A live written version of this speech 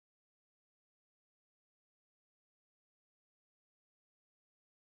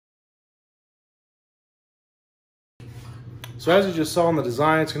So as you just saw in the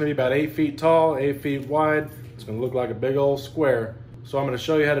design, it's going to be about 8 feet tall, 8 feet wide. It's going to look like a big old square. So I'm going to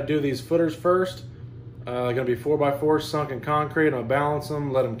show you how to do these footers first. They're going to be 4x4 sunk in concrete. I'm going to balance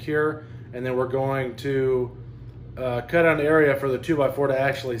them, let them cure, and then we're going to cut out an area for the 2x4 to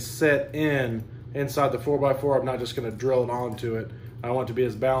actually sit inside the 4x4. I'm not just going to drill it onto it. I want it to be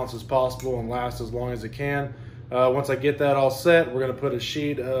as balanced as possible and last as long as it can. Once I get that all set, we're going to put a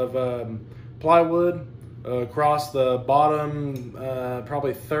sheet of plywood across the bottom,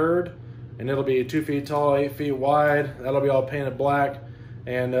 probably third, and it'll be 2 feet tall, 8 feet wide. That'll be all painted black,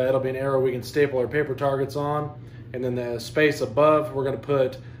 and it'll be an area we can staple our paper targets on. And then the space above, we're going to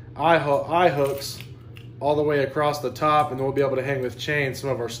put eye hooks all the way across the top, and then we'll be able to hang with chain some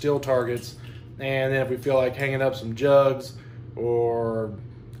of our steel targets. And then if we feel like hanging up some jugs or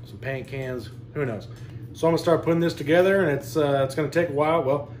some paint cans, who knows. So I'm gonna start putting this together, and it's gonna take a while.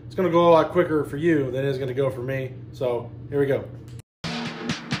 Well, it's gonna go a lot quicker for you than it is gonna go for me. So here we go.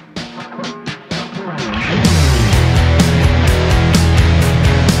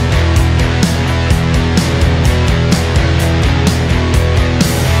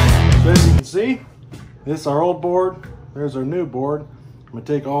 So as you can see, this is our old board. There's our new board. I'm gonna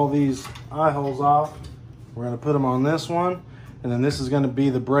take all these eye holes off. We're gonna put them on this one, and then this is gonna be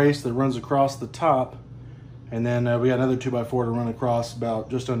the brace that runs across the top. And then we got another 2x4 to run across about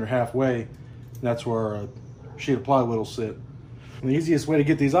just under halfway. And that's where a sheet of plywood will sit. And the easiest way to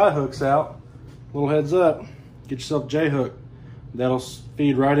get these eye hooks out, little heads up, get yourself a J-hook. That'll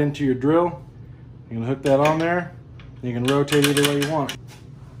feed right into your drill. You can hook that on there, and you can rotate either way you want.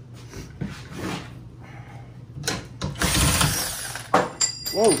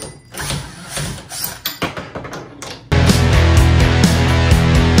 Whoa.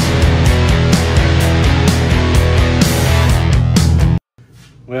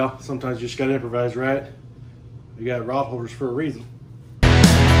 Well, sometimes you just gotta improvise, right? You got rod holders for a reason.